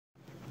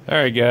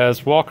Alright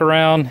guys, walk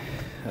around.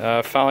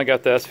 Finally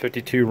got the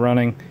S52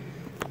 running.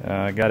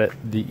 Got it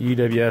the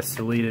EWS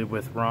deleted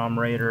with ROM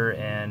Raider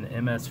and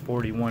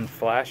MS41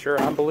 flasher,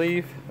 I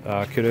believe.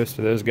 Kudos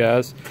to those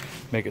guys.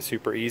 Make it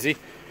super easy.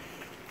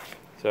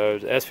 So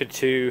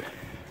S52,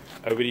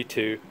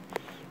 OBD2,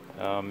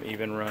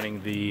 even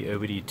running the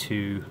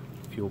OBD2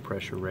 fuel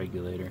pressure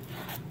regulator.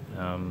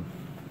 Haven't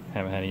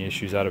had any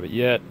issues out of it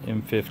yet.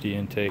 M50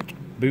 intake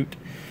boot,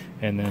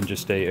 and then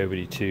just a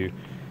OBD2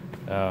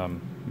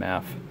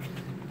 MAF.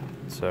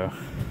 So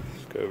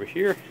let's go over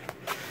here,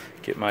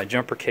 get my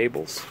jumper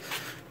cables.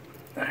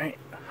 Alright,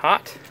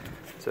 hot.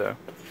 So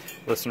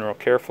listen real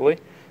carefully.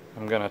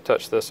 I'm going to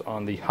touch this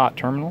on the hot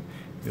terminal.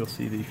 You'll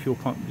see the fuel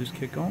pump just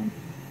kick on.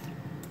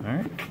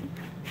 Alright,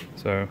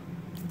 so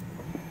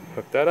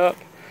hook that up,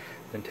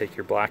 then take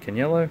your black and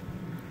yellow,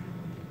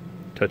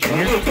 touch it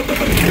here.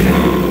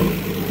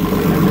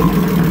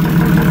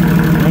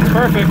 Runs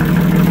perfect.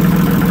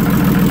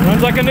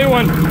 Runs like a new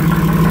one.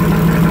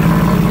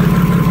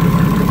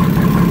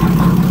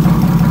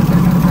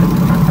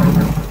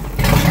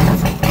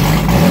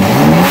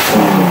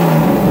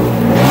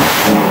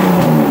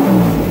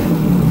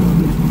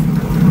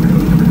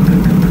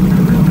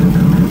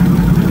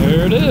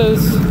 There it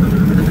is.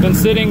 Been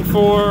sitting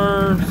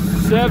for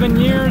 7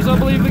 years, I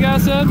believe the guy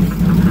said.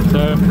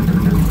 So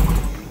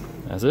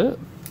that's it.